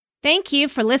Thank you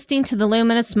for listening to The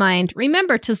Luminous Mind.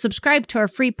 Remember to subscribe to our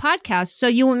free podcast so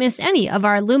you won't miss any of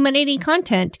our illuminating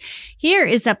content. Here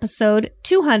is episode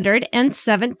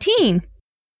 217.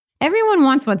 Everyone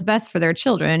wants what's best for their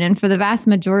children, and for the vast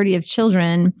majority of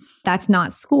children, that's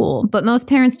not school. But most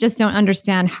parents just don't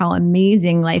understand how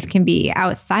amazing life can be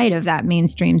outside of that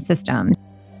mainstream system.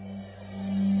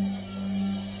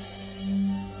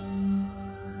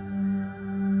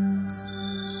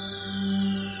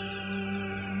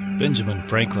 Benjamin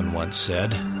Franklin once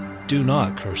said, "Do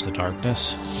not curse the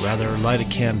darkness, rather light a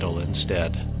candle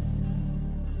instead."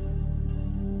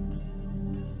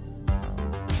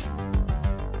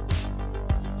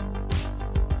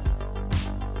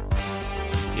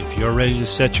 If you're ready to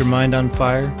set your mind on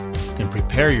fire, then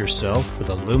prepare yourself for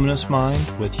the Luminous Mind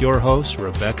with your host,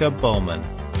 Rebecca Bowman.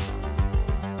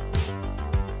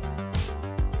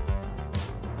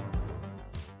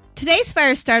 Today's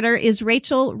fire starter is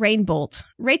Rachel Rainbolt.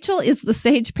 Rachel is the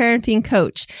Sage Parenting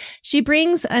Coach. She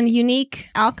brings a unique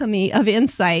alchemy of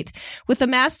insight with a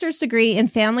master's degree in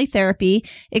family therapy,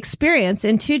 experience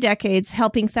in 2 decades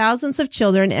helping thousands of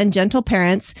children and gentle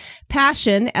parents,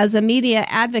 passion as a media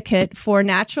advocate for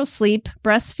natural sleep,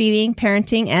 breastfeeding,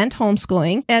 parenting, and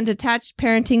homeschooling, and attached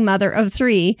parenting mother of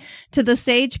 3, to the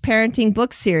Sage Parenting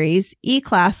book series,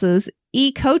 e-classes,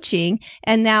 e-coaching,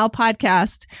 and now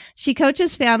podcast. She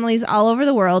coaches families all over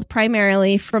the world,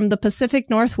 primarily from the Pacific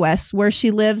Northwest, where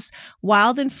she lives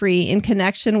wild and free in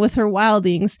connection with her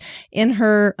wildings in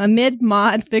her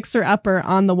mid-mod fixer-upper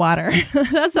on the water.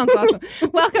 That sounds awesome.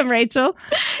 Welcome, Rachel.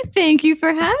 Thank you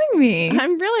for having me.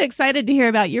 I'm really excited to hear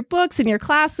about your books and your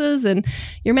classes and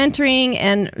your mentoring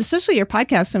and especially your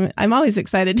podcast. I'm always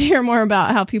excited to hear more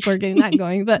about how people are getting that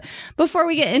going. But before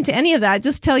we get into any of that,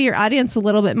 just tell your audience a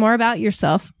little bit more about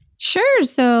yourself. Sure.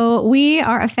 So we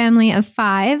are a family of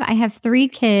 5. I have 3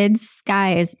 kids.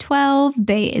 Sky is 12,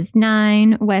 Bay is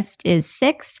 9, West is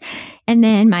 6, and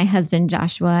then my husband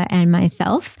Joshua and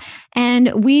myself.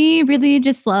 And we really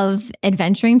just love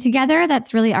adventuring together.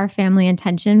 That's really our family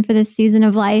intention for this season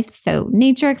of life. So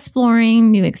nature exploring,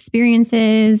 new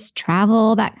experiences,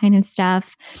 travel, that kind of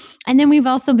stuff. And then we've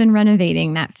also been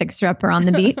renovating that fixer-upper on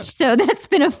the beach. So that's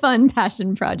been a fun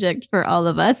passion project for all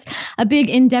of us. A big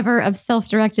endeavor of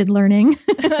self-directed learning.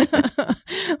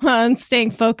 Well, and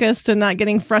staying focused and not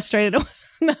getting frustrated.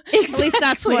 Exactly. At least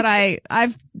that's what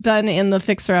I've done in the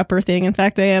fixer-upper thing. In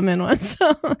fact, I am in one.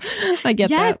 So I get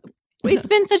that. It's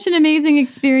been such an amazing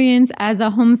experience as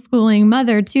a homeschooling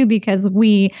mother, too, because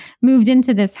we moved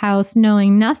into this house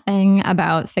knowing nothing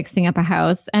about fixing up a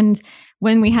house. And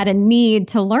when we had a need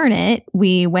to learn it,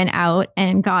 we went out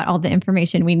and got all the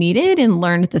information we needed and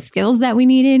learned the skills that we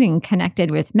needed and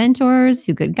connected with mentors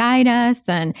who could guide us.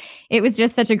 And it was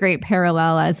just such a great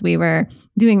parallel as we were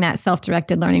doing that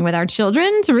self-directed learning with our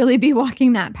children to really be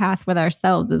walking that path with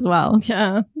ourselves as well.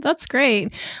 Yeah, that's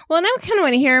great. Well, now I kind of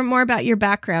want to hear more about your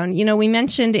background. You know, we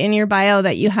mentioned in your bio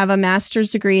that you have a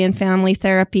master's degree in family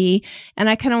therapy, and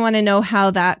I kind of want to know how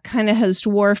that kind of has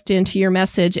dwarfed into your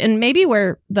message and maybe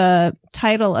where the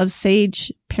title of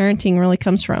Sage Parenting really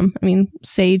comes from. I mean,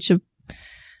 Sage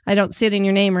I don't see it in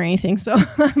your name or anything. So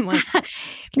I'm like,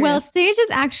 well, Sage is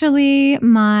actually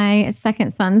my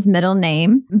second son's middle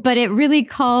name, but it really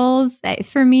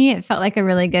for me, it felt like a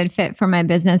really good fit for my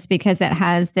business because it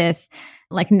has this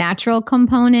like natural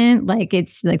component, like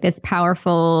it's like this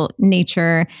powerful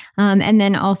nature, and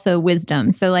then also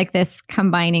wisdom. So like this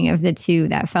combining of the two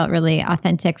that felt really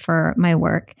authentic for my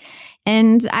work.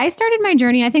 And I started my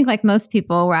journey, I think like most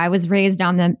people, where I was raised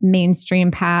on the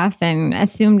mainstream path and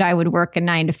assumed I would work a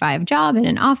 9-to-5 job in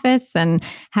an office and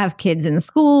have kids in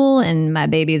school and my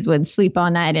babies would sleep all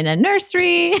night in a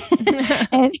nursery.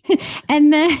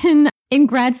 and then in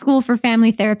grad school for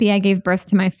family therapy, I gave birth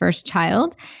to my first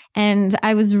child. And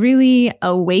I was really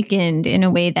awakened in a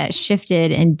way that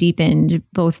shifted and deepened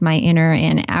both my inner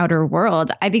and outer world.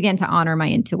 I began to honor my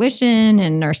intuition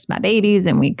and nursed my babies,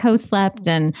 and we co-slept,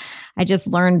 and I just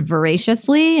learned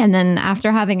voraciously. And then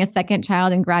after having a second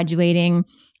child and graduating,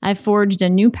 I forged a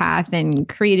new path and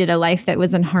created a life that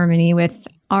was in harmony with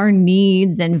our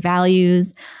needs and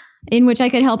values, in which I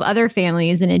could help other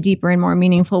families in a deeper and more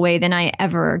meaningful way than I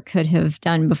ever could have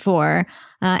done before.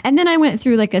 And then I went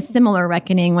through like a similar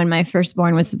reckoning when my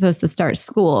firstborn was supposed to start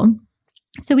school.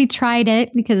 So we tried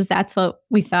it because that's what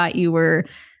we thought you were,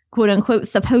 quote unquote,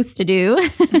 supposed to do.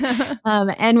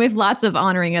 And with lots of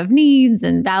honoring of needs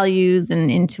and values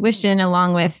and intuition,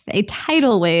 along with a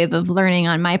tidal wave of learning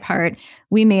on my part,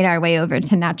 we made our way over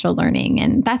to natural learning.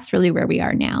 And that's really where we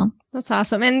are now. That's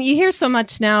awesome. And you hear so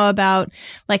much now about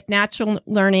like natural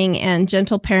learning and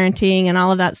gentle parenting and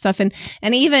all of that stuff. And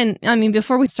even, I mean,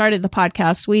 before we started the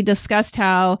podcast, we discussed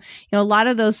how, a lot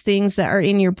of those things that are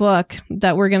in your book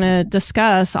that we're going to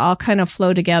discuss all kind of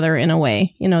flow together in a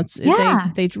way.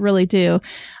 They really do.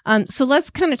 So let's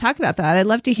kind of talk about that. I'd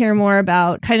love to hear more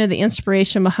about kind of the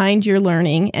inspiration behind your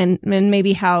learning and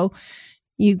maybe how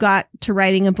you got to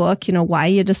writing a book, why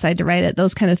you decided to write it,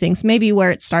 those kind of things. Maybe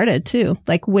where it started too,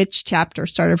 like which chapter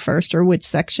started first or which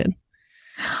section.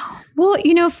 Well,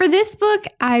 for this book,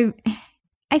 I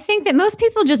think that most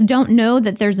people just don't know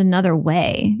that there's another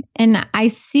way. And I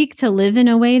seek to live in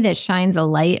a way that shines a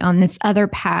light on this other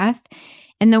path.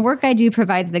 And the work I do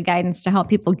provides the guidance to help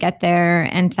people get there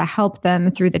and to help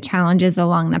them through the challenges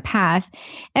along the path.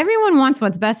 Everyone wants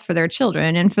what's best for their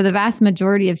children. And for the vast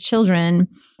majority of children,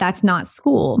 that's not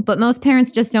school. But most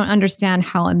parents just don't understand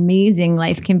how amazing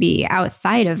life can be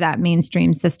outside of that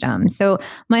mainstream system. So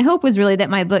my hope was really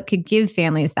that my book could give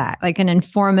families that, like an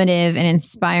informative and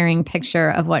inspiring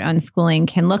picture of what unschooling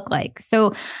can look like.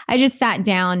 So I just sat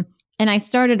down and I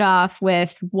started off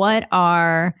with what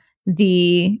are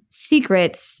the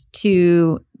secrets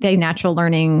to the natural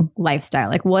learning lifestyle.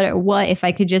 Like what if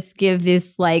I could just give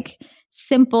this like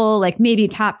simple, like maybe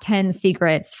top 10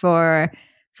 secrets for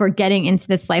getting into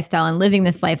this lifestyle and living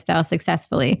this lifestyle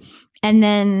successfully. And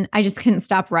then I just couldn't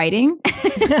stop writing.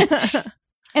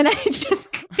 And I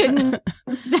just couldn't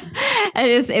stop.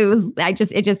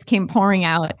 It just came pouring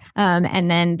out. And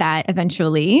then that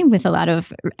eventually, with a lot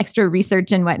of extra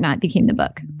research and whatnot, became the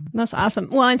book. That's awesome.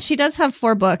 Well, and she does have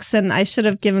 4 books, and I should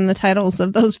have given the titles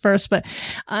of those first, but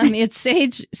it's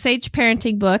Sage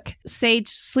Parenting Book, Sage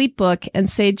Sleep Book, and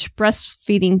Sage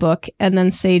Breastfeeding Book, and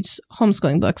then Sage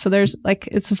Homeschooling Book. So there's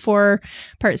it's a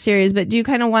 4-part series, but do you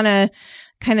kind of want to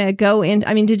go in?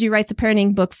 I mean, did you write the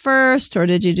parenting book first, or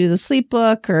did you do the sleep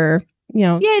book, or,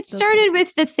 Yeah, it started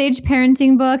with the Sage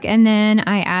Parenting Book, and then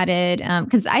I added,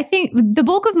 because I think the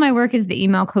bulk of my work is the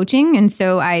email coaching. And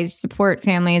so I support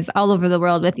families all over the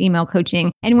world with email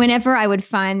coaching. And whenever I would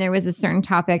find there was a certain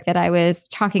topic that I was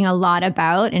talking a lot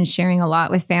about and sharing a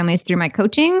lot with families through my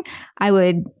coaching, I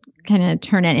would kind of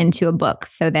turn it into a book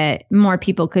so that more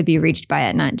people could be reached by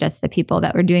it, not just the people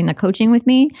that were doing the coaching with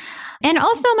me. And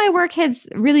also my work has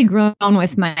really grown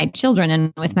with my children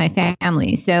and with my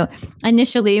family. So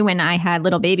initially when I had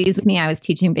little babies with me, I was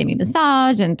teaching baby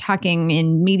massage and talking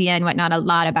in media and whatnot a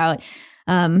lot about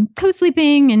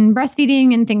co-sleeping and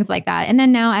breastfeeding and things like that. And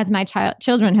then now as my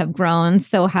children have grown,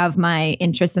 so have my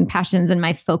interests and passions and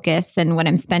my focus and what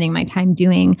I'm spending my time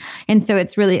doing. And so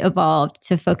it's really evolved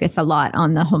to focus a lot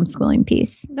on the homeschooling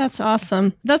piece. That's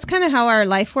awesome. That's kind of how our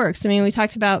life works. I mean, we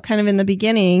talked about kind of in the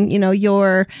beginning,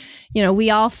 we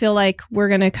all feel like we're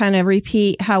going to kind of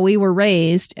repeat how we were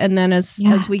raised. And then as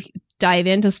we dive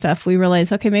into stuff, we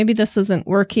realize, okay, maybe this isn't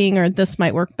working, or this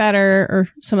might work better, or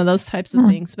some of those types of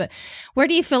things. But where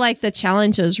do you feel like the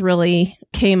challenges really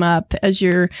came up as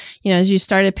you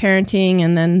started parenting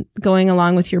and then going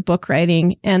along with your book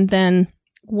writing? And then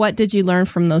what did you learn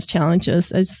from those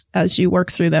challenges as you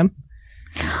work through them?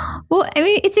 Well, I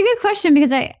mean, it's a good question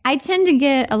because I tend to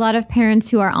get a lot of parents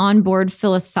who are on board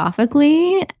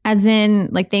philosophically, as in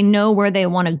like they know where they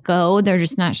want to go. They're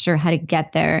just not sure how to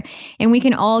get there. And we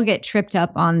can all get tripped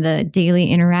up on the daily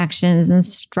interactions and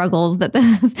struggles that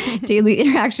those daily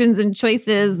interactions and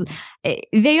choices,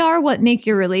 they are what make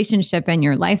your relationship and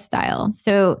your lifestyle.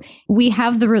 So we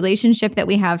have the relationship that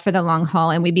we have for the long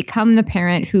haul, and we become the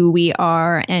parent who we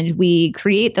are, and we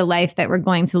create the life that we're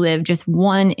going to live just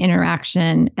one interaction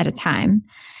at a time.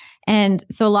 And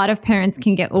so a lot of parents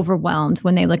can get overwhelmed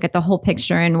when they look at the whole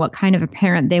picture and what kind of a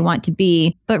parent they want to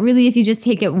be. But really, if you just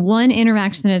take it one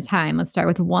interaction at a time, let's start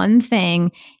with one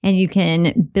thing and you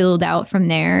can build out from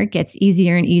there. It gets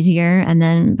easier and easier. And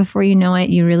then before you know it,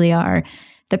 you really are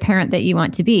the parent that you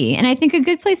want to be. And I think a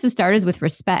good place to start is with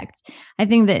respect. I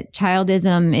think that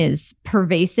childism is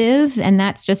pervasive, and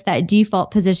that's just that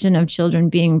default position of children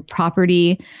being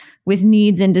property with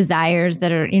needs and desires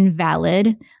that are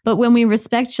invalid. But when we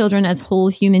respect children as whole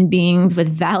human beings with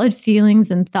valid feelings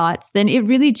and thoughts, then it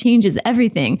really changes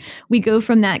everything. We go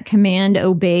from that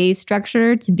command-obey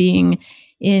structure to being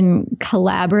in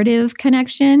collaborative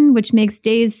connection, which makes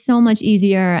days so much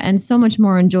easier and so much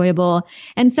more enjoyable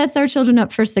and sets our children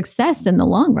up for success in the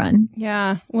long run.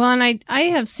 Yeah. Well, and I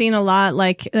have seen a lot,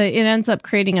 like it ends up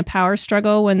creating a power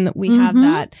struggle when we have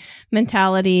that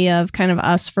mentality of kind of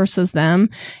us versus them.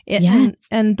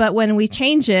 But when we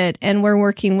change it and we're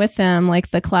working with them, like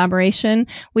the collaboration,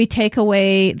 we take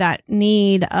away that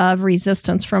need of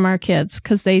resistance from our kids,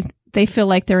 because they feel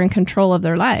like they're in control of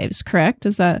their lives, correct?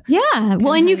 Is that? Yeah.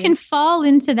 Well, and you can fall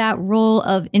into that role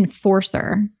of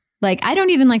enforcer. Like, I don't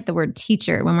even like the word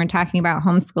teacher when we're talking about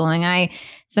homeschooling. I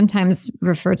sometimes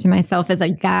refer to myself as a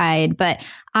guide, but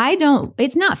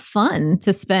it's not fun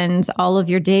to spend all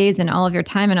of your days and all of your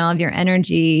time and all of your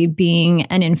energy being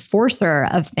an enforcer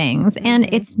of things. Mm-hmm.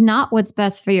 And it's not what's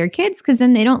best for your kids, because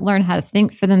then they don't learn how to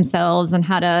think for themselves and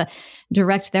how to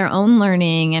direct their own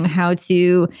learning and how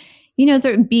to,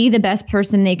 sort of be the best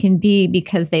person they can be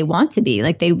because they want to be.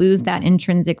 Like, they lose that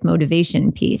intrinsic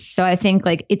motivation piece. So I think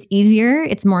like it's easier,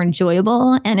 it's more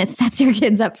enjoyable, and it sets your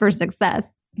kids up for success.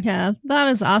 Yeah, that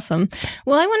is awesome.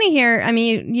 Well, I want to hear, I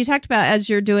mean, you talked about as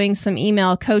you're doing some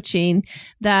email coaching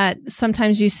that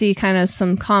sometimes you see kind of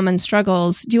some common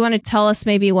struggles. Do you want to tell us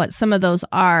maybe what some of those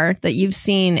are that you've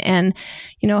seen, and,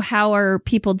 how are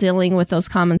people dealing with those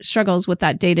common struggles with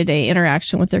that day-to-day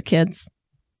interaction with their kids?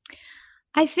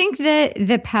 I think that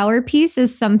the power piece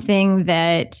is something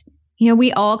that,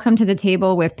 we all come to the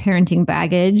table with parenting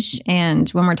baggage. And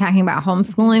when we're talking about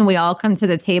homeschooling, we all come to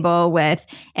the table with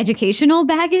educational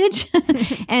baggage.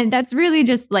 And that's really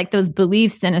just like those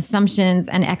beliefs and assumptions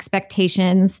and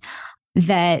expectations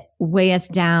that weigh us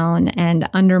down and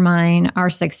undermine our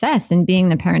success in being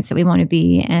the parents that we want to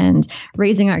be and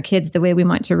raising our kids the way we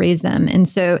want to raise them. And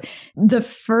so the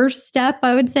first step,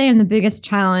 I would say, and the biggest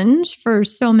challenge for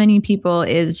so many people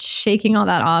is shaking all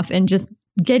that off and just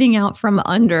getting out from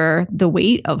under the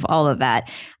weight of all of that.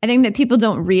 I think that people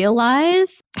don't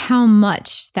realize how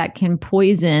much that can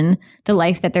poison the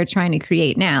life that they're trying to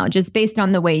create now, just based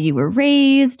on the way you were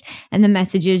raised and the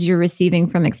messages you're receiving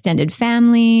from extended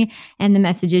family and the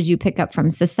messages you pick up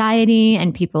from society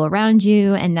and people around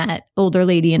you and that older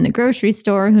lady in the grocery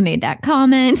store who made that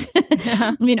comment.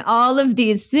 Yeah. I mean, all of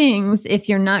these things, if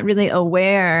you're not really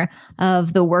aware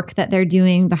of the work that they're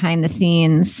doing behind the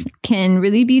scenes, can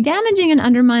really be damaging and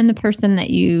undermine the person that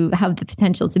you have the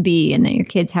potential to be and that your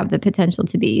kids have the potential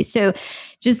to be. So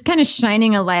just kind of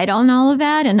shining a light on all of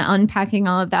that and unpacking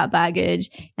all of that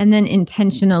baggage, and then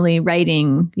intentionally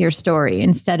writing your story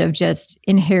instead of just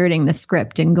inheriting the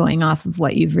script and going off of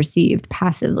what you've received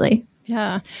passively.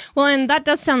 Yeah. Well, and that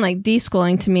does sound like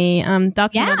deschooling to me.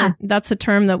 That's a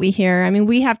term that we hear. I mean,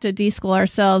 we have to deschool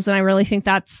ourselves. And I really think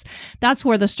that's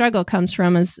where the struggle comes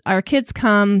from, is our kids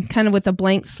come kind of with a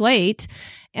blank slate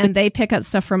and they pick up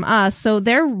stuff from us. So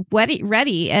they're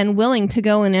ready and willing to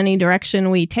go in any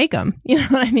direction we take them. You know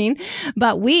what I mean?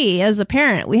 But we, as a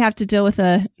parent, we have to deal with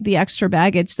the extra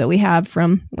baggage that we have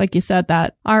from, like you said,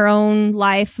 that our own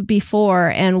life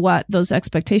before and what those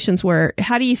expectations were.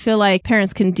 How do you feel like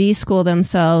parents can deschool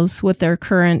themselves with their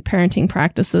current parenting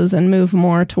practices and move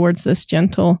more towards this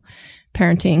gentle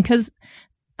parenting? Because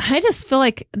I just feel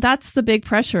like that's the big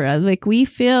pressure. Like, we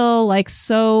feel like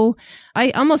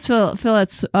I almost feel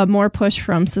it's a more push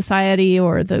from society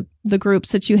or the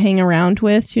groups that you hang around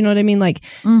with. You know what I mean? Like,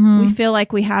 we feel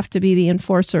like we have to be the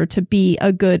enforcer to be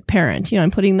a good parent.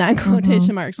 I'm putting that in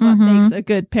quotation marks. What makes a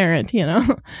good parent,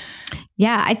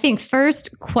 Yeah, I think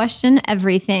first, question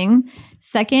everything.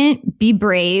 Second, be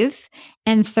brave.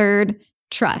 And third,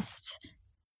 trust.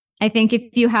 I think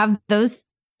if you have those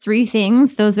three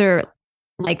things, those are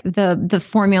like the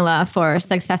formula for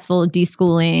successful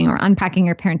deschooling or unpacking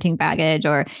your parenting baggage,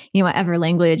 or whatever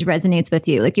language resonates with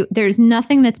you. Like, there's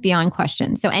nothing that's beyond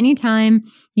question. So anytime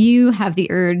you have the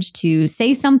urge to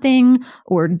say something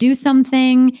or do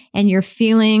something and you're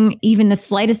feeling even the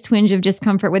slightest twinge of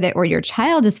discomfort with it, or your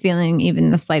child is feeling even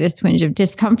the slightest twinge of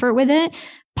discomfort with it,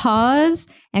 pause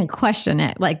and question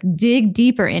it. Like, dig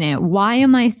deeper in it. Why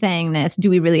am I saying this? Do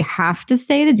we really have to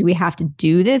say that? Do we have to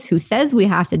do this? Who says we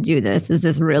have to do this? Is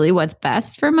this really what's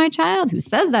best for my child? Who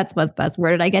says that's what's best?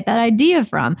 Where did I get that idea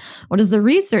from? What does the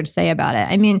research say about it?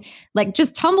 I mean, like,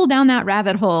 just tumble down that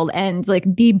rabbit hole and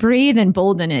like be brave and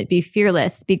bold in it. Be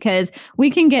fearless, because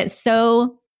we can get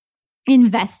so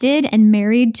invested and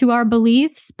married to our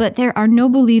beliefs, but there are no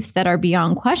beliefs that are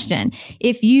beyond question.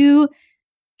 If you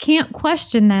can't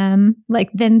question them, like,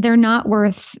 then they're not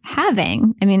worth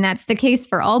having. I mean, that's the case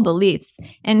for all beliefs.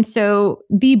 And so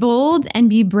be bold and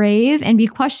be brave and be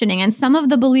questioning. And some of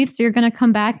the beliefs, you're going to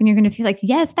come back and you're going to feel like,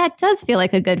 yes, that does feel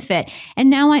like a good fit. And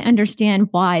now I understand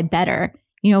why better.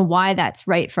 Why that's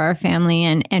right for our family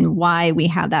and why we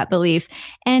have that belief.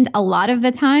 And a lot of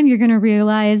the time, you're going to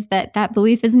realize that that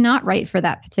belief is not right for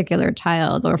that particular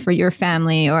child or for your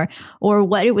family, or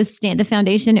what it was, the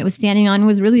foundation it was standing on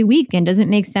was really weak and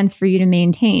doesn't make sense for you to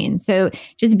maintain. So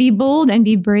just be bold and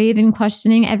be brave in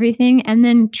questioning everything, and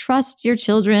then trust your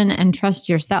children and trust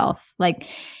yourself. Like,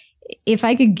 if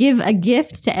I could give a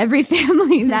gift to every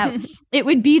family, that it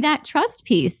would be that trust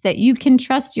piece, that you can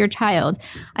trust your child.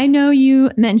 I know you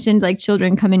mentioned like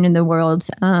children coming into the world,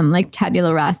 like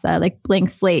tabula rasa, like blank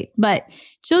slate, but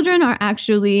children are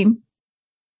actually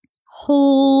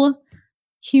whole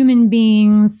human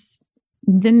beings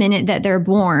the minute that they're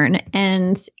born.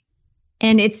 And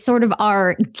it's sort of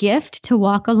our gift to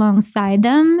walk alongside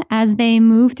them as they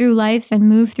move through life and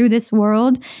move through this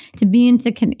world. To be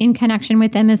in connection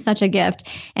with them is such a gift.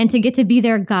 And to get to be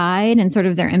their guide and sort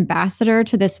of their ambassador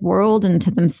to this world and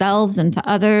to themselves and to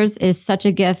others is such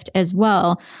a gift as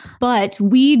well. But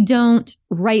we don't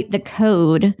write the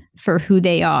code for who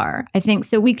they are, I think.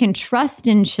 So we can trust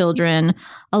in children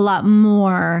a lot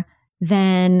more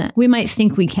than we might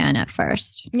think we can at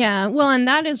first. Yeah. Well, and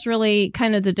that is really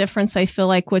kind of the difference, I feel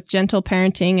like, with gentle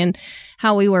parenting and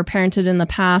how we were parented in the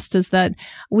past, is that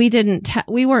we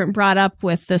weren't brought up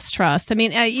with this trust. I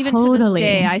mean, even to this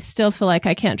day, I still feel like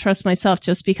I can't trust myself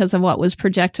just because of what was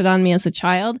projected on me as a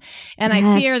child. And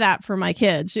I fear that for my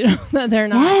kids, that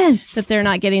they're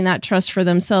not getting that trust for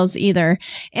themselves either.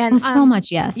 And so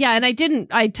much. Yes. Yeah. And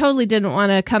I totally didn't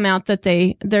want to come out that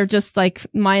they're just like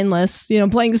mindless,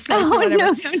 blank slates or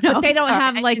whatever. No. But they don't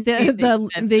have like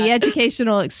the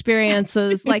educational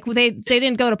experiences. Like they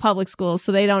didn't go to public school,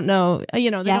 so they don't know, they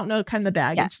don't know kind of the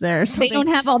baggage there. So they don't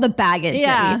have all the baggage.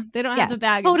 Yeah. They don't have the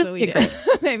baggage that we do.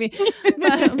 Maybe.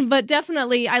 But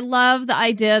definitely, I love the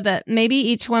idea that maybe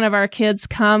each one of our kids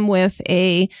come with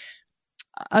a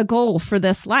goal for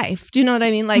this life. Do you know what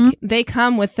I mean? Like they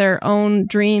come with their own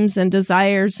dreams and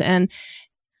desires and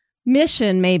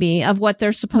mission maybe of what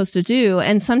they're supposed to do.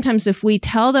 And sometimes if we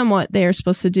tell them what they're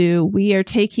supposed to do, we are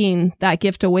taking that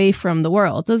gift away from the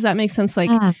world. Does that make sense? Like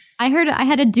I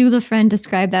had a doula friend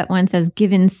describe that once as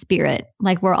given spirit.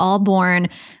 Like we're all born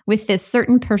with this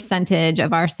certain percentage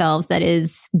of ourselves that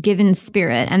is given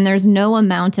spirit. And there's no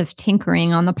amount of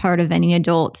tinkering on the part of any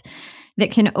adult that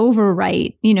can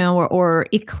overwrite, or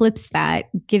eclipse that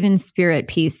given spirit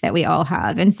piece that we all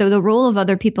have. And so the role of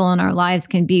other people in our lives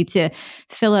can be to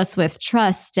fill us with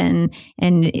trust and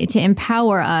to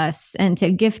empower us and to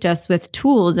gift us with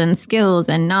tools and skills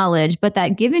and knowledge. But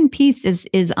that given piece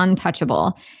is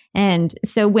untouchable. And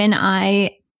so when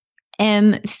I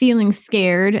am feeling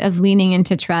scared of leaning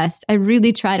into trust, I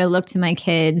really try to look to my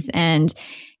kids and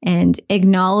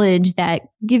acknowledge that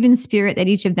given spirit that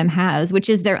each of them has, which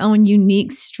is their own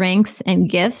unique strengths and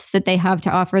gifts that they have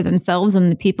to offer themselves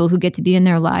and the people who get to be in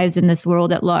their lives in this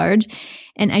world at large.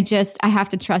 And I have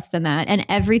to trust in that. And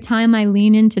every time I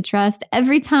lean into trust,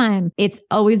 every time, it's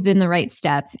always been the right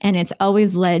step. And it's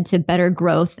always led to better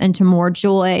growth and to more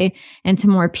joy and to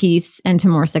more peace and to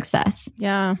more success.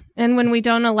 Yeah. And when we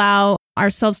don't allow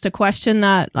ourselves to question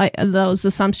that, like those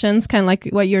assumptions, kind of like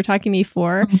what you were talking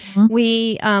before,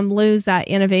 we lose that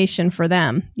innovation for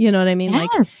them. You know what I mean?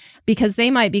 Yes. Like, because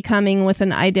they might be coming with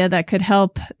an idea that could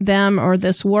help them or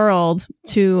this world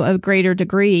to a greater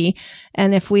degree.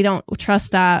 And if we don't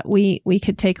trust that, we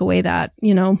could take away that,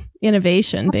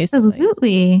 innovation, basically.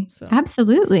 Absolutely.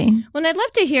 Absolutely. Well, and I'd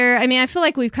love to hear, I feel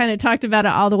like we've kind of talked about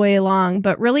it all the way along,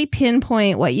 but really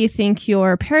pinpoint what you think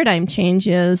your paradigm change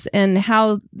is and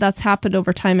how that's happened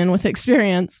over time and with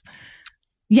experience.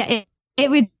 Yeah, it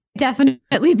would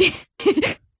definitely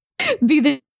be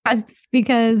the best,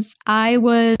 because I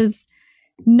was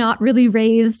not really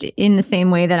raised in the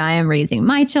same way that I am raising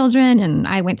my children. And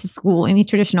I went to school in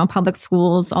traditional public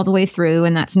schools all the way through.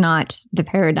 And that's not the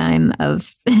paradigm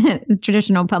of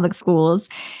traditional public schools.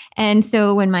 And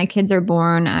so when my kids are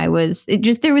born, there was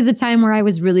a time where I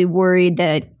was really worried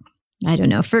that, I don't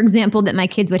know, for example, that my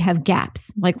kids would have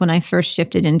gaps, like when I first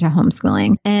shifted into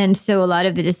homeschooling. And so a lot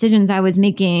of the decisions I was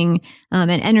making and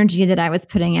energy that I was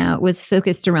putting out was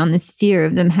focused around this fear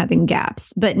of them having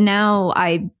gaps. But now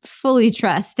I fully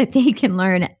trust that they can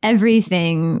learn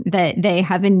everything that they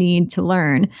have a need to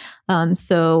learn.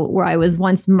 So where I was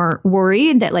once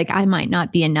worried that like I might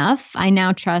not be enough, I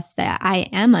now trust that I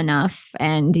am enough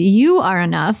and you are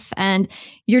enough and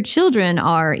your children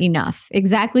are enough.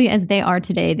 Exactly as they are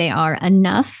today, they are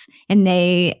enough and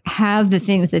they have the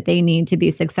things that they need to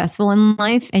be successful in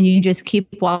life. And you just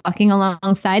keep walking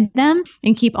alongside them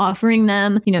and keep offering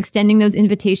them, extending those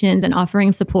invitations and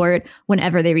offering support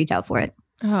whenever they reach out for it.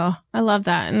 Oh, I love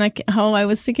that. And I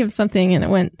was thinking of something and it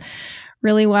went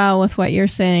really well with what you're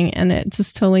saying. And it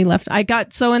just totally left. I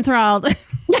got so enthralled.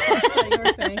 What you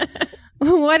were saying.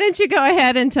 Why don't you go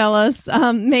ahead and tell us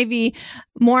maybe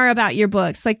more about your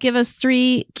books? Like give us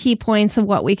 3 key points of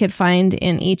what we could find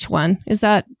in each one. Does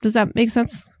that make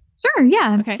sense? Sure.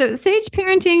 Yeah. Okay. So Sage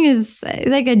Parenting is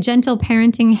like a gentle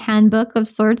parenting handbook of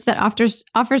sorts that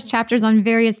offers chapters on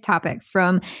various topics,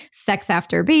 from sex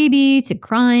after baby to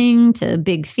crying to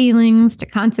big feelings to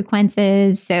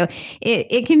consequences. So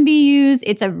it can be used.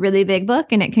 It's a really big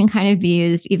book, and it can kind of be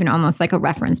used even almost like a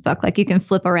reference book. Like you can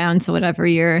flip around to whatever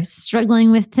you're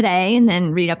struggling with today and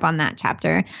then read up on that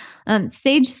chapter.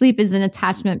 Sage Sleep is an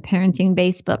attachment parenting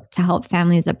based book to help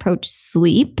families approach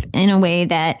sleep in a way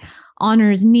that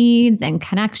honors needs and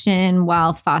connection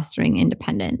while fostering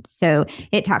independence. So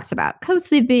it talks about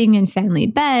co-sleeping and family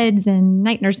beds and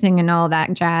night nursing and all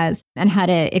that jazz, and how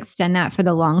to extend that for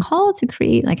the long haul to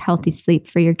create like healthy sleep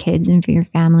for your kids and for your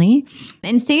family.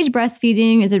 And Sage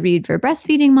Breastfeeding is a read for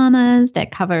breastfeeding mamas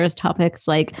that covers topics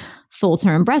like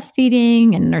full-term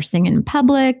breastfeeding and nursing in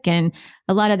public, and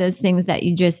a lot of those things that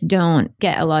you just don't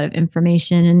get a lot of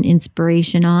information and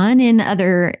inspiration on in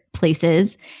other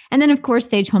places. And then, of course,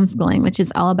 Sage Homeschooling, which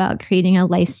is all about creating a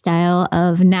lifestyle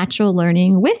of natural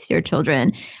learning with your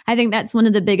children. I think that's one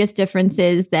of the biggest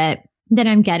differences that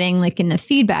I'm getting like in the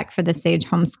feedback for the Sage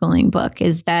Homeschooling book,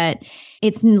 is that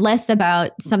it's less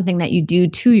about something that you do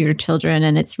to your children,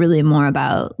 and it's really more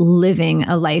about living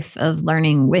a life of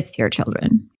learning with your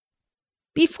children.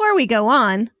 Before we go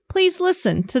on, please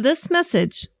listen to this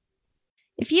message.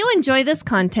 If you enjoy this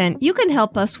content, you can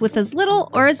help us with as little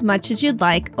or as much as you'd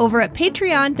like over at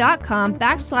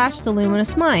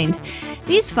patreon.com/theluminous mind.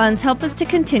 These funds help us to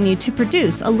continue to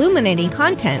produce illuminating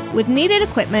content with needed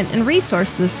equipment and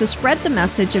resources to spread the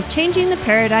message of changing the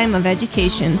paradigm of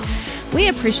education. We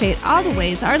appreciate all the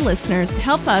ways our listeners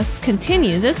help us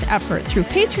continue this effort through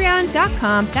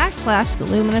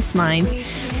patreon.com/theluminous mind.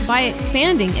 By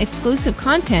expanding exclusive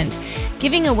content,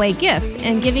 giving away gifts,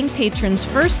 and giving patrons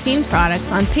first seen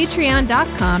products on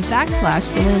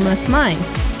patreon.com/theluminous mind.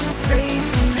 Free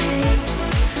from hate,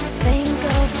 think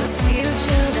of the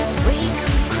future that we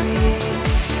could create.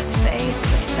 Face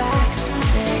the facts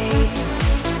today,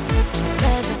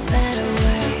 there's a better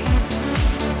way.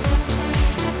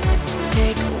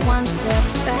 Take one step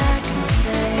back and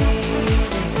say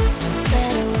there's a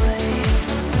better way.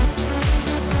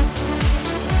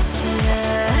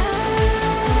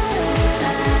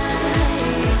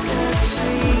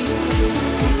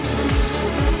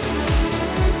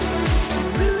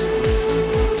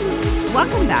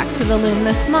 Welcome back to The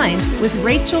Luminous Mind with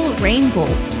Rachel Rainbolt,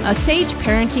 a Sage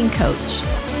parenting coach.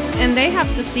 And they have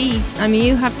to see,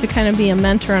 you have to kind of be a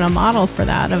mentor and a model for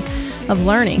that, of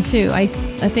learning too. I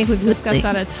think we've discussed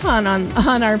that a ton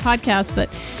on our podcast, that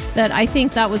I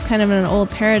think that was kind of an old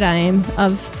paradigm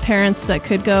of parents that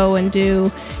could go and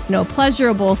do,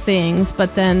 pleasurable things,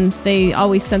 but then they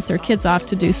always sent their kids off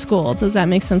to do school. Does that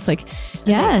make sense?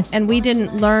 Yes. And we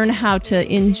didn't learn how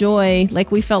to enjoy,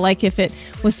 we felt like if it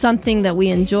was something that we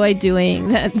enjoyed doing,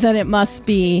 that it must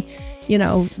be,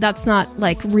 that's not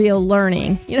real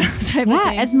learning, type of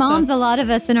thing. As moms, a lot of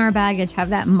us in our baggage have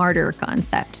that martyr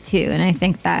concept too. And I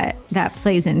think that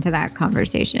plays into that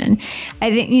conversation.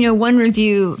 I think, one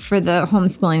review for the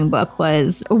homeschooling book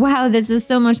was, wow, this is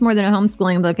so much more than a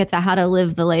homeschooling book. It's a how to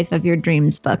live the life of your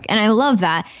dreams book. And I love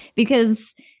that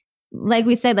because, like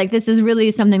we said, this is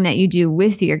really something that you do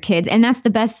with your kids. And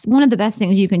that's one of the best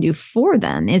things you can do for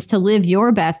them is to live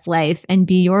your best life and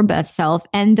be your best self.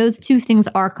 And those two things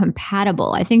are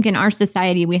compatible. I think in our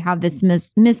society, we have this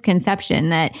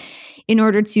misconception that in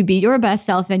order to be your best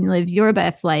self and live your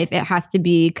best life, it has to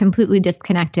be completely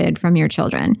disconnected from your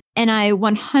children. And I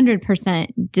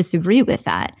 100% disagree with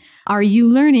that. Are you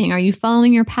learning? Are you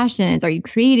following your passions? Are you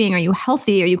creating? Are you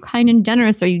healthy? Are you kind and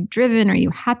generous? Are you driven? Are you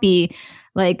happy?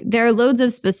 There are loads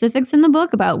of specifics in the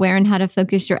book about where and how to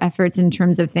focus your efforts in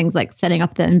terms of things like setting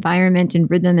up the environment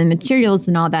and rhythm and materials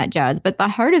and all that jazz. But the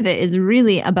heart of it is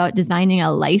really about designing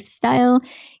a lifestyle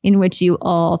in which you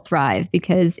all thrive.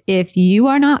 Because if you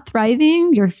are not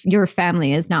thriving, your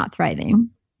family is not thriving.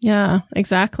 Yeah,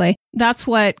 exactly. That's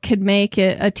what could make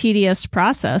it a tedious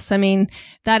process.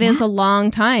 That is a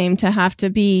long time to have to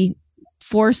be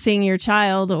forcing your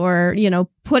child or,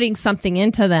 putting something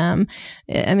into them.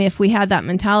 If we had that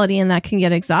mentality, and that can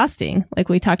get exhausting, like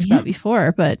we talked about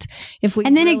before, but if we,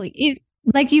 and then really,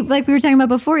 like we were talking about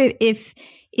before, if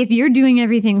you're doing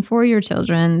everything for your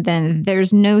children, then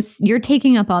you're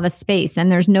taking up all the space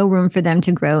and there's no room for them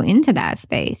to grow into that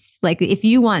space. If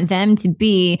you want them to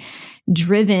be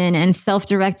driven and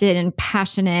self-directed and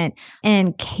passionate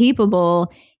and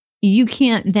capable, you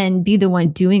can't then be the one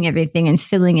doing everything and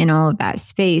filling in all of that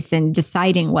space and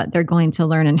deciding what they're going to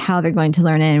learn and how they're going to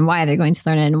learn it and why they're going to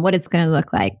learn it and what it's going to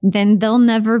look like. Then they'll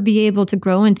never be able to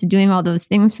grow into doing all those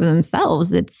things for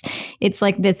themselves. It's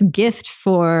like this gift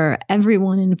for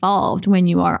everyone involved when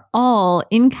you are all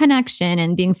in connection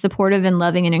and being supportive and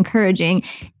loving and encouraging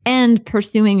and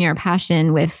pursuing your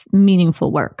passion with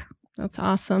meaningful work. That's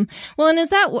awesome. Well, and is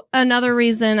that another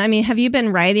reason? I mean, have you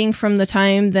been writing from the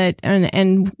time that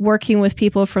and working with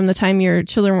people from the time your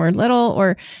children were little,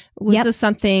 or was this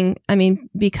something, I mean,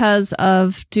 because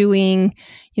of doing,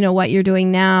 what you're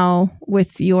doing now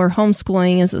with your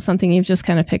homeschooling, is it something you've just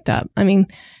kind of picked up? I mean,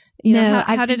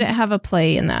 how did it have a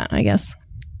play in that, I guess?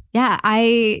 Yeah,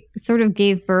 I sort of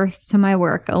gave birth to my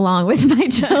work along with my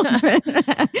children.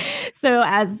 So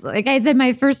like I said,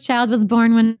 my first child was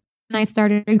born when I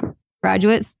started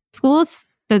graduate school.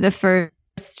 So the first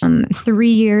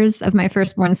 3 years of my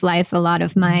firstborn's life, a lot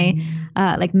of my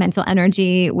like mental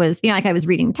energy was, like I was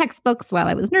reading textbooks while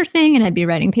I was nursing, and I'd be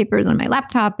writing papers on my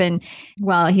laptop and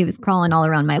while he was crawling all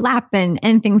around my lap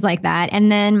and things like that.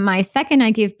 And then my second,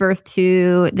 I gave birth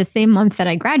to the same month that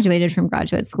I graduated from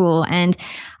graduate school. And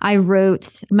I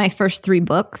wrote my first 3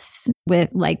 books with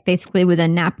basically with a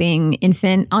napping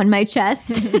infant on my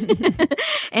chest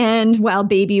and while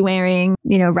baby wearing,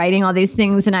 writing all these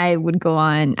things. And I would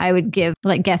give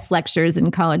guest lectures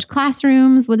in college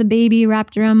classrooms with a baby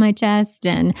wrapped around my chest.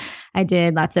 And I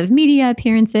did lots of media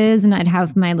appearances, and I'd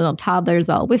have my little toddlers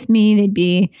all with me. They'd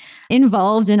be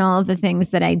involved in all of the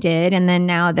things that I did. And then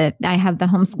now that I have the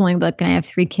homeschooling book and I have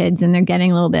 3 kids and they're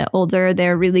getting a little bit older,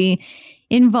 they're really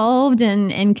involved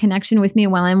and in connection with me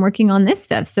while I'm working on this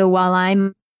stuff. So while I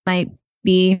might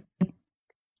be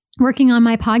working on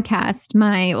my podcast,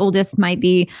 my oldest might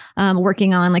be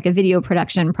working on a video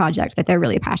production project that they're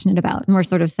really passionate about. And we're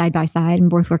sort of side by side and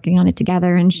both working on it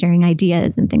together and sharing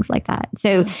ideas and things like that.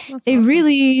 So it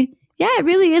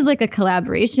really is like a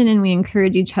collaboration, and we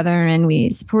encourage each other and we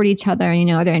support each other.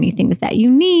 Are there any things that you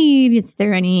need? Is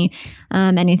there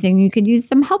anything you could use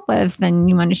some help with and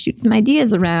you want to shoot some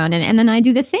ideas around? And then I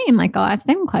do the same. I'll ask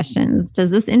them questions. Does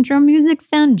this intro music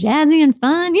sound jazzy and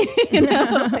fun?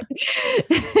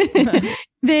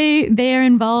 They are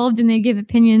involved and they give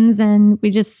opinions, and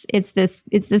it's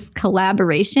this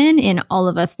collaboration in all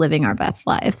of us living our best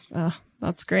lives. Oh,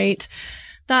 that's great.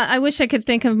 I wish I could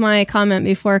think of my comment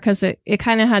before, because it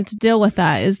kind of had to deal with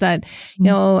that, is that,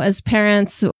 as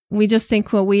parents, we just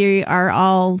think, well, we are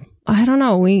all, I don't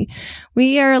know, we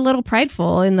are a little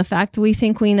prideful in the fact that we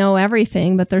think we know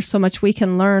everything, but there's so much we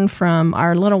can learn from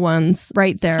our little ones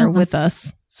right there with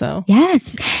us. So,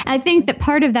 yes, I think that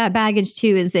part of that baggage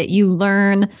too is that you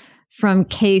learn from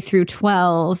K through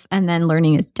 12 and then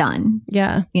learning is done.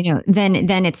 Yeah.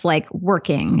 Then it's like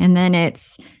working, and then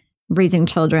it's raising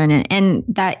children, and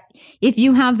that if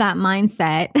you have that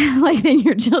mindset, then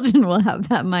your children will have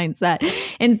that mindset.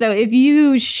 And so if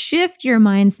you shift your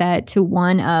mindset to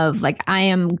one of I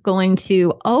am going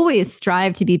to always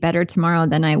strive to be better tomorrow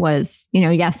than I was,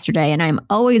 yesterday, and I'm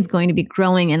always going to be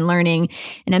growing and learning,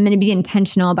 and I'm going to be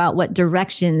intentional about what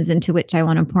directions into which I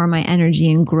want to pour my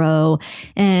energy and grow,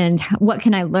 and what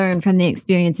can I learn from the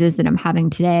experiences that I'm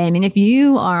having today. I mean, if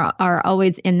you are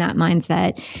always in that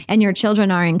mindset and your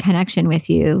children are in connection with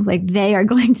you, they are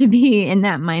going to be in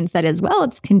that mindset as well.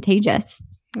 It's contagious.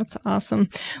 That's awesome.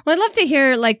 Well, I'd love to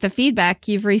hear the feedback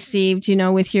you've received,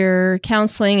 with your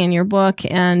counseling and your book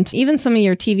and even some of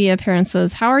your TV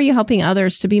appearances. How are you helping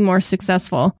others to be more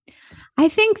successful? I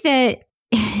think that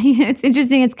it's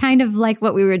interesting. It's kind of like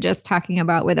what we were just talking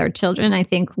about with our children. I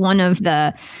think one of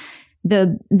the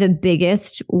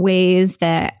biggest ways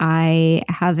that I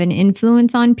have an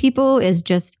influence on people is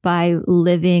just by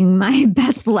living my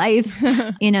best life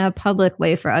in a public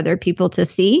way for other people to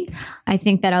see. I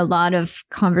think that a lot of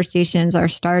conversations are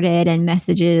started and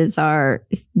messages are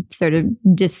sort of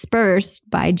dispersed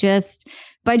by just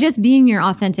being your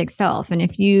authentic self. And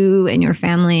if you and your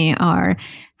family are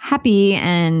happy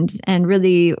and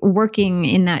really working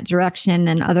in that direction,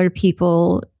 then other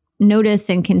people notice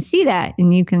and can see that,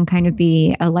 and you can kind of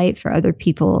be a light for other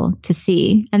people to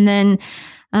see. And then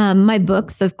my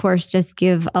books, of course, just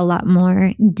give a lot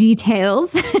more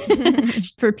details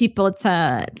for people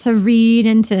to read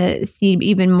and to see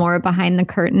even more behind the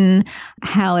curtain,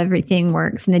 how everything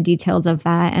works and the details of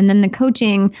that. And then the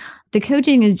coaching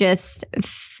is just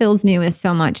fills me with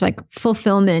so much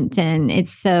fulfillment, and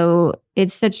it's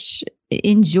such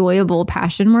enjoyable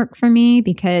passion work for me,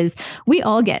 because we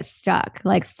all get stuck.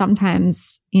 Like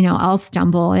sometimes, I'll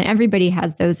stumble, and everybody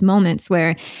has those moments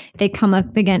where they come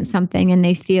up against something and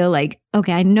they feel like,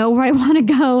 okay, I know where I want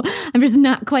to go. I'm just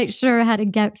not quite sure how to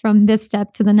get from this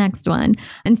step to the next one.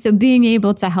 And so being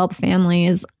able to help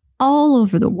families all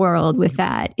over the world with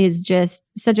that is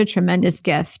just such a tremendous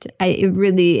gift. It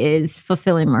really is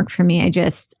fulfilling work for me. I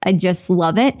just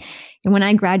love it. And when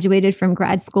I graduated from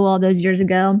grad school all those years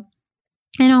ago,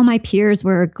 and all my peers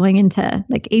were going into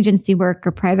like agency work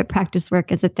or private practice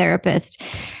work as a therapist,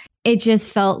 it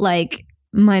just felt like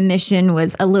my mission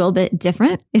was a little bit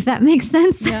different, if that makes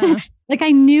sense. Yeah. Like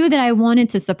I knew that I wanted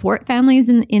to support families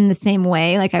in the same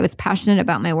way. Like I was passionate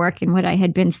about my work and what I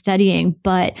had been studying,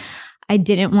 but I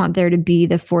didn't want there to be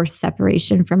the forced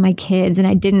separation from my kids. And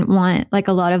I didn't want like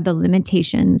a lot of the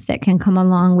limitations that can come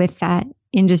along with that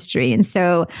industry. And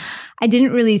so I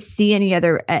didn't really see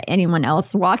anyone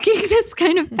else walking this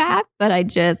kind of path, but I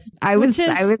was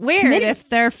weird committed. if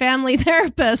they're family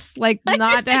therapists, like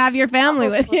not to have your family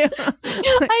with you.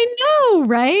 I know,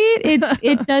 right?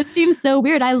 It does seem so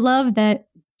weird. I love that.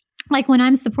 Like when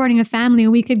I'm supporting a family,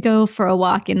 we could go for a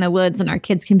walk in the woods and our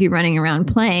kids can be running around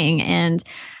playing, and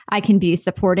I can be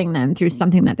supporting them through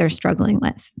something that they're struggling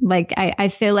with. Like I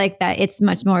feel like that it's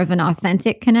much more of an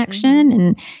authentic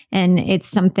connection, and it's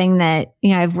something that,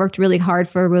 I've worked really hard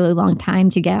for a really long time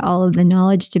to get all of the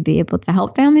knowledge to be able to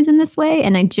help families in this way.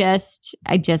 And I just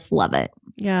love it.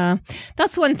 Yeah.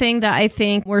 That's one thing that I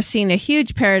think we're seeing a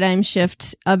huge paradigm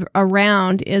shift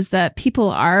around, is that people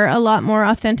are a lot more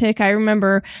authentic. I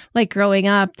remember like growing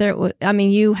up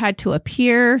you had to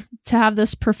appear to have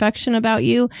this perfection about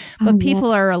you, but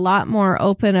people are a lot more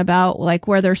open about like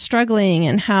where they're struggling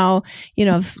and how,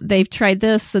 if they've tried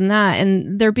this and that,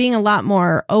 and they're being a lot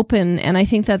more open. And I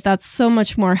think that that's so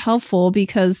much more helpful,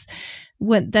 because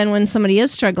when somebody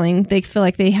is struggling, they feel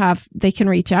like they can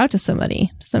reach out to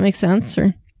somebody. Does that make sense?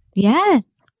 Or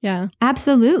yes. Yeah,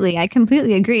 absolutely. I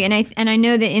completely agree. And I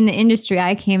know that in the industry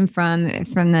I came from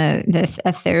a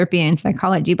therapy and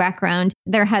psychology background,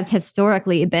 there has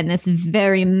historically been this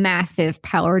very massive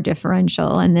power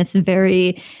differential and this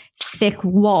very thick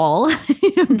wall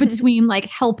between like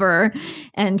helper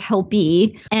and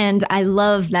helpee. And I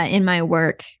love that in my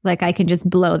work, like I can just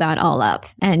blow that all up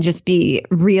and just be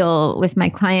real with my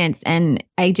clients. And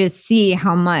I just see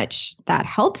how much that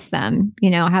helps them,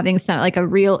 having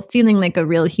feeling like a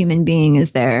real human being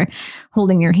is there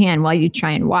holding your hand while you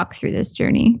try and walk through this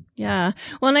journey. Yeah.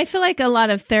 Well, and I feel like a lot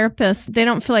of therapists, they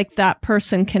don't feel like that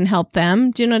person can help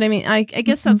them. Do you know what I mean? I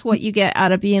guess that's what you get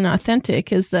out of being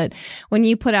authentic, is that when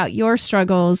you put out your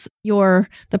struggles,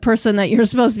 the person that you're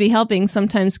supposed to be helping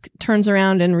sometimes turns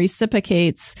around and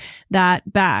reciprocates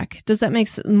that back. Does that make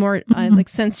more like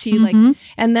sense to you? Like,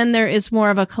 and then there is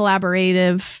more of a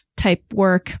collaborative type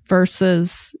work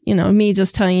versus, me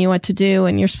just telling you what to do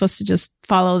and you're supposed to just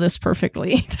follow this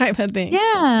perfectly type of thing.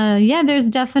 Yeah. Yeah. There's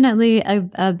definitely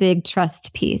a big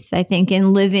trust piece, I think,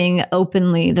 in living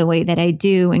openly the way that I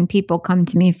do. When people come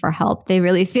to me for help, they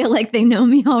really feel like they know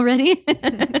me already.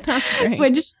 That's great.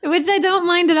 Which I don't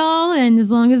mind at all. And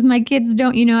as long as my kids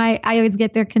don't, I always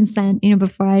get their consent,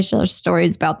 before I share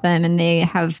stories about them, and they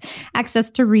have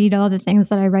access to read all the things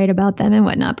that I write about them and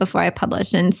whatnot before I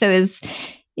publish. And so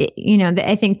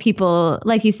I think people,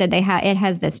 like you said, it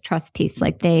has this trust piece,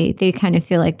 like they kind of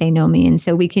feel like they know me. And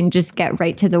so we can just get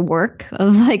right to the work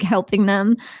of like helping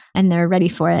them, and they're ready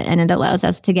for it. And it allows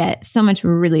us to get so much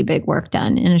really big work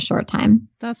done in a short time.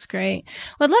 That's great.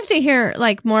 Well, I'd love to hear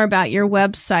like more about your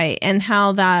website and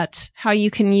how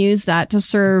you can use that to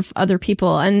serve other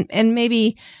people. And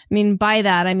maybe, by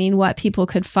that, what people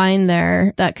could find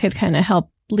there that could kind of help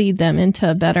lead them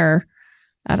into a better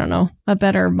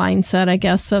mindset, I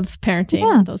guess, of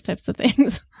parenting, those types of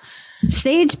things.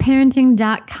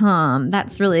 SageParenting.com.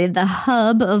 That's really the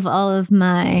hub of all of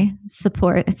my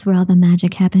support. It's where all the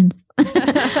magic happens.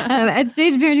 At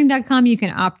SageParenting.com, you can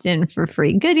opt in for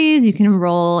free goodies. You can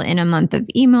enroll in a month of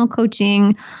email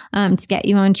coaching to get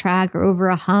you on track or over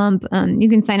a hump. You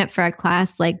can sign up for a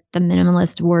class like the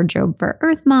Minimalist Wardrobe for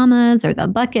Earth Mamas or the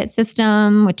Bucket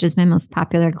System, which is my most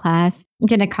popular class.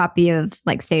 Get a copy of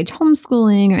like Sage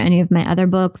Homeschooling or any of my other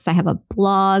books. I have a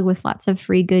blog with lots of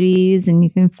free goodies, and you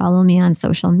can follow me on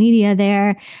social media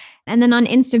there. And then on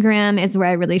Instagram is where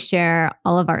I really share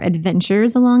all of our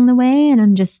adventures along the way. And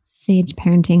I'm just Sage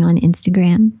Parenting on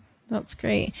Instagram. That's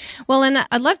great. Well, and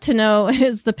I'd love to know,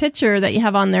 is the picture that you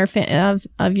have on there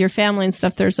of your family and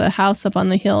stuff, there's a house up on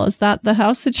the hill. Is that the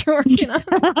house that you're working on?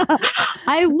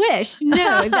 I wish.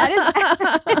 No,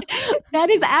 that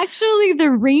is actually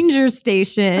the ranger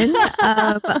station.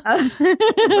 That's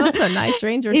a nice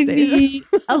ranger station.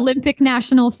 The Olympic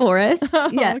National Forest.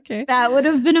 Yeah, okay. That would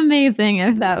have been amazing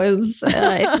if that was,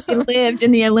 if we lived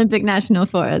in the Olympic National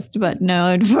Forest. But no,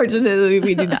 unfortunately,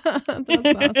 we do not. That's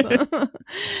awesome.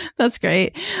 That's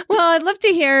great. Well, I'd love to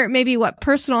hear maybe what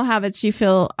personal habits you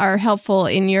feel are helpful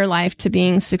in your life to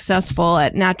being successful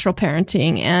at natural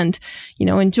parenting and,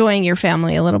 enjoying your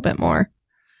family a little bit more.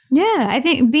 Yeah, I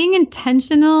think being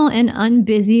intentional and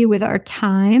unbusy with our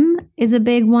time is a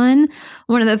big one.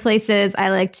 One of the places I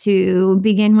like to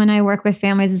begin when I work with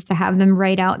families is to have them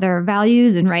write out their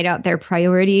values and write out their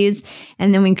priorities.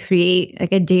 And then we create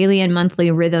like a daily and monthly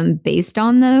rhythm based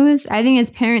on those. I think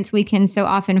as parents, we can so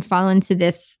often fall into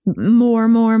this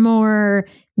more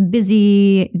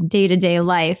busy day-to-day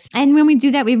life. And when we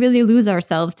do that, we really lose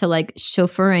ourselves to like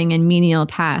chauffeuring and menial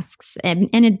tasks. And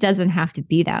it doesn't have to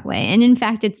be that way. And in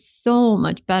fact, it's so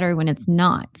much better when it's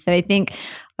not. So I think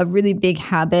a really big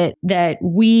habit that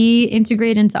we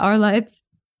integrate into our lives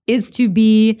is to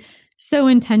be so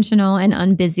intentional and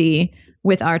unbusy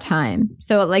with our time.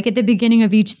 So like at the beginning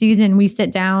of each season, I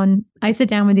sit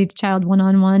down with each child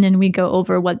one-on-one and we go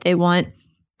over what they want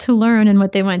to learn and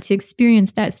what they want to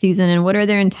experience that season and what are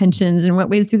their intentions and what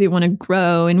ways do they want to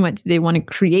grow and what do they want to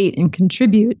create and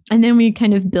contribute. And then we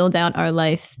kind of build out our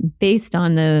life based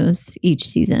on those each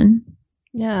season.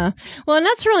 Yeah. Well, and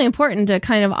that's really important to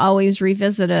kind of always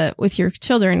revisit it with your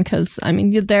children because,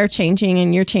 they're changing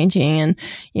and you're changing and,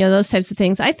 those types of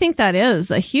things. I think that is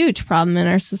a huge problem in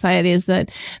our society is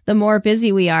that the more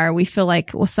busy we are, we feel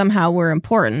like, well, somehow we're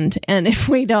important. And if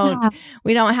we don't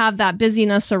have that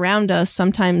busyness around us,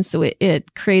 sometimes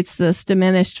it creates this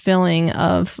diminished feeling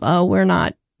of, we're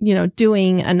not,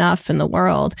 doing enough in the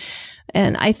world.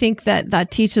 And I think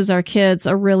that teaches our kids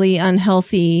a really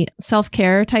unhealthy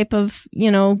self-care type of,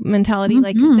 mentality. Mm-hmm.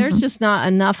 Like there's just not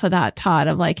enough of that taught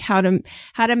of like how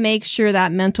to make sure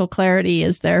that mental clarity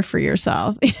is there for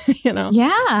yourself, Yeah.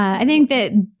 I think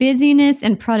that busyness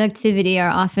and productivity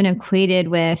are often equated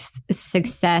with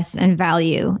success and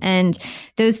value. And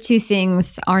those two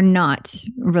things are not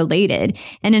related.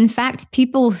 And in fact,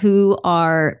 people who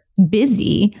are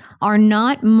busy are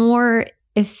not more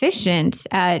efficient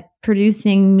at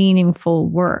producing meaningful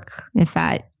work, if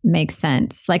that makes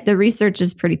sense. Like the research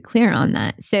is pretty clear on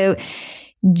that. So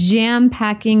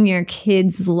jam-packing your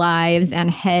kids' lives and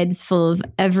heads full of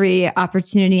every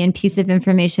opportunity and piece of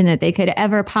information that they could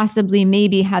ever possibly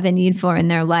maybe have a need for in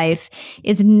their life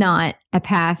is not a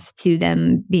path to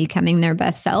them becoming their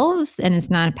best selves. And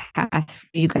it's not a path for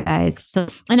you guys.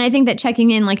 And I think that checking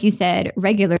in, like you said,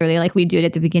 regularly, like we do it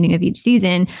at the beginning of each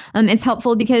season, is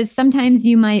helpful because sometimes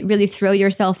you might really throw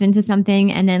yourself into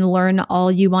something and then learn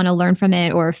all you want to learn from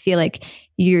it or feel like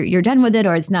you're done with it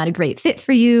or it's not a great fit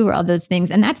for you or all those things.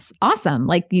 And that's awesome.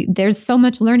 Like there's so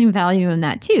much learning value in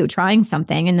that too, trying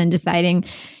something and then deciding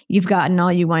you've gotten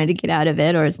all you wanted to get out of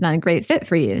it or it's not a great fit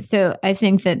for you. So I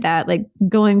think that like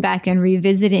going back and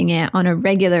revisiting it on a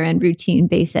regular and routine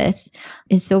basis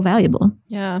is so valuable.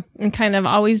 Yeah. And kind of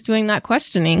always doing that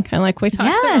questioning, kind of like we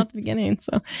talked about at the beginning.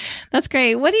 So that's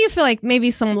great. What do you feel like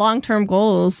maybe some long-term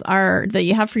goals are that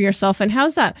you have for yourself and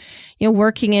how's that,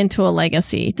 working into a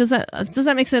legacy? Does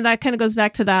that make sense? That kind of goes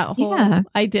back to that whole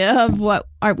idea of what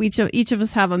are each of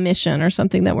us have a mission or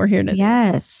something that we're here to do.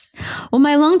 Yes. Well,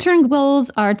 my long-term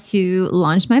goals are to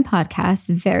launch my podcast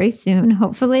very soon.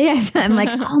 Hopefully I'm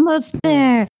like almost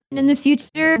there. And in the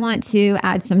future, I want to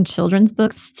add some children's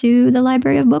books to the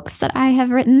library of books that I have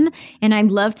written. And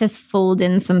I'd love to fold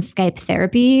in some Skype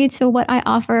therapy to what I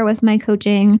offer with my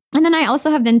coaching. And then I also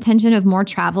have the intention of more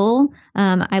travel.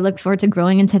 I look forward to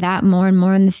growing into that more and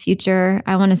more in the future.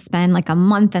 I want to spend like a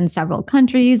month in several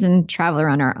countries and travel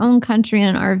around our own country in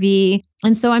an RV.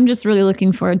 And so I'm just really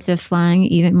looking forward to flying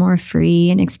even more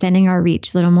free and extending our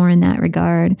reach a little more in that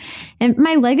regard. And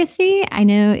my legacy, I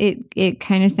know it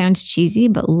kind of sounds cheesy,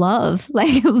 but love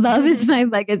is my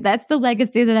legacy. That's the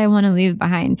legacy that I want to leave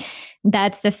behind.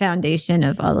 That's the foundation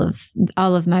of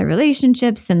all of my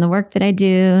relationships and the work that I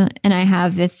do. And I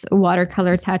have this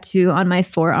watercolor tattoo on my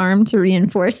forearm to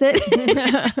reinforce it.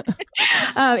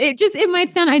 It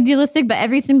might sound idealistic, but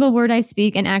every single word I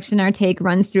speak and action I take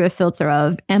runs through a filter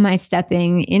of, am I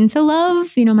stepping into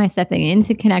love? Am I stepping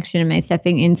into connection? Am I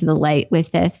stepping into the light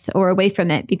with this or away from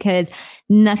it? Because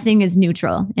nothing is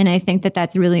neutral. And I think that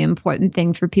that's a really important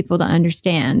thing for people to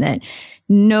understand, that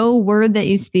no word that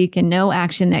you speak and no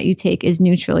action that you take is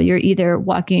neutral. You're either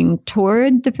walking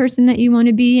toward the person that you want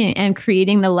to be and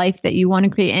creating the life that you want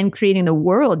to create and creating the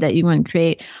world that you want to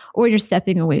create, or you're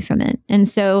stepping away from it. And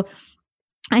so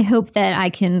I hope that I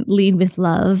can lead with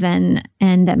love and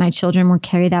that my children will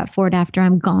carry that forward after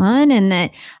I'm gone, and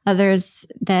that others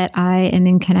that I am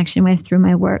in connection with through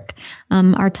my work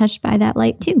are touched by that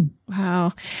light too.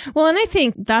 Wow. Well, and I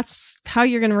think that's how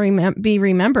you're going to be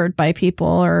remembered by people,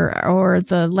 or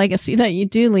the legacy that you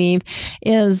do leave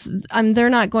is, they're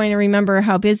not going to remember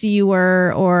how busy you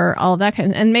were or all that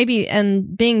kind of,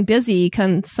 and being busy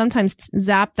can sometimes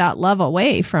zap that love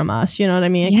away from us. You know what I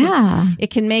mean? It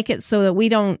can make it so that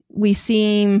we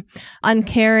seem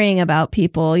uncaring about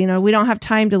people. You know, we don't have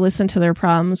time to listen to their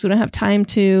problems. We don't have time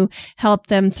to help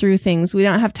them through things. We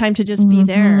don't have time to just be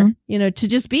there, to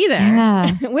just be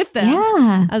there with them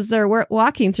as they're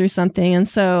walking through something. And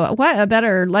so what a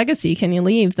better legacy can you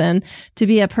leave than to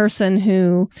be a person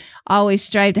who always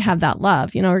strive to have that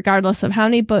love, regardless of how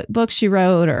many books you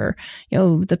wrote, or,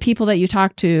 the people that you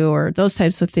talk to, or those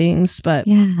types of things. But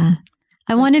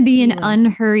I want to be an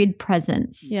unhurried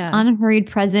presence, unhurried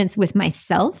presence with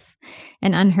myself,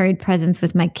 an unhurried presence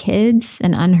with my kids,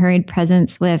 an unhurried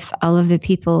presence with all of the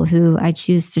people who I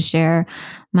choose to share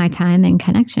my time and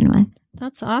connection with.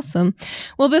 That's awesome.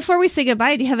 Well, before we say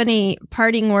goodbye, do you have any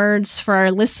parting words for our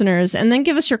listeners? And then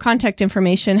give us your contact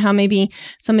information, how maybe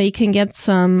somebody can get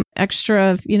some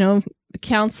extra,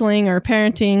 counseling or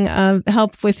parenting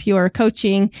help with your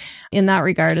coaching in that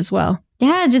regard as well.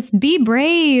 Yeah, just be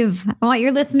brave. I want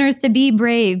your listeners to be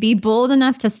brave. Be bold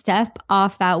enough to step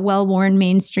off that well-worn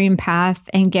mainstream path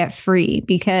and get free,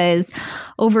 because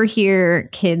over here,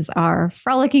 kids are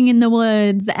frolicking in the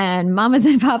woods and mamas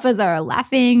and papas are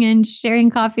laughing and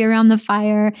sharing coffee around the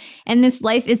fire. And this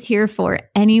life is here for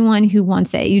anyone who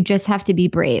wants it. You just have to be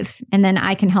brave. And then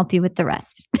I can help you with the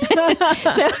rest. That's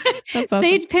awesome.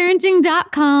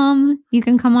 SageParenting.com. You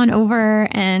can come on over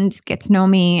and get to know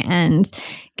me and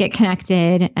get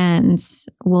connected, and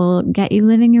we'll get you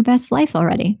living your best life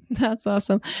already. That's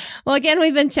awesome. Well, again,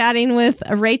 we've been chatting with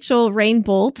Rainbolt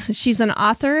Rainbolt. She's an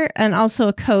author and also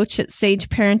a coach at Sage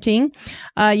Parenting.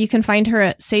 You can find her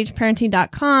at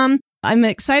sageparenting.com. I'm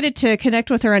excited to connect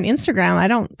with her on Instagram. I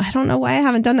don't know why I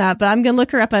haven't done that, but I'm going to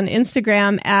look her up on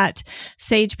Instagram at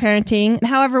Sage Parenting.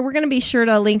 However, we're going to be sure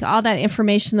to link all that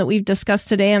information that we've discussed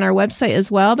today on our website as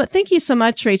well. But thank you so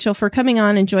much, Rachel, for coming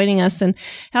on and joining us and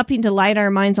helping to light our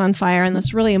minds on fire on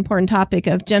this really important topic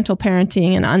of gentle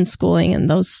parenting and unschooling and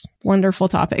those wonderful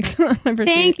topics.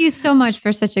 Thank you so much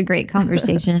for such a great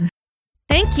conversation.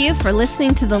 Thank you for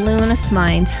listening to The Luminous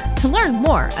Mind. To learn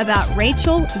more about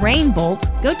Rainbolt Rainbolt,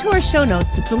 go to our show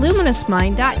notes at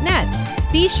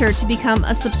theluminousmind.net. Be sure to become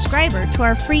a subscriber to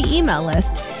our free email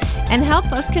list and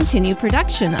help us continue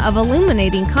production of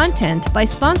illuminating content by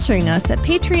sponsoring us at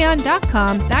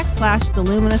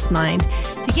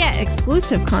patreon.com/theluminousmind to get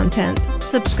exclusive content.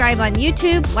 Subscribe on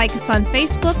YouTube, like us on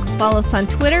Facebook, follow us on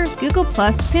Twitter, Google+,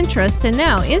 Pinterest, and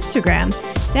now Instagram.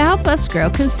 To help us grow,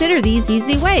 consider these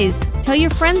easy ways. Tell your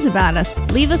friends about us,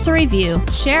 leave us a review,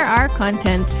 share our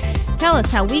content, tell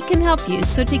us how we can help you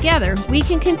so together we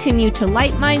can continue to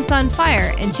light minds on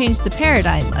fire and change the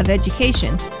paradigm of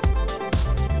education.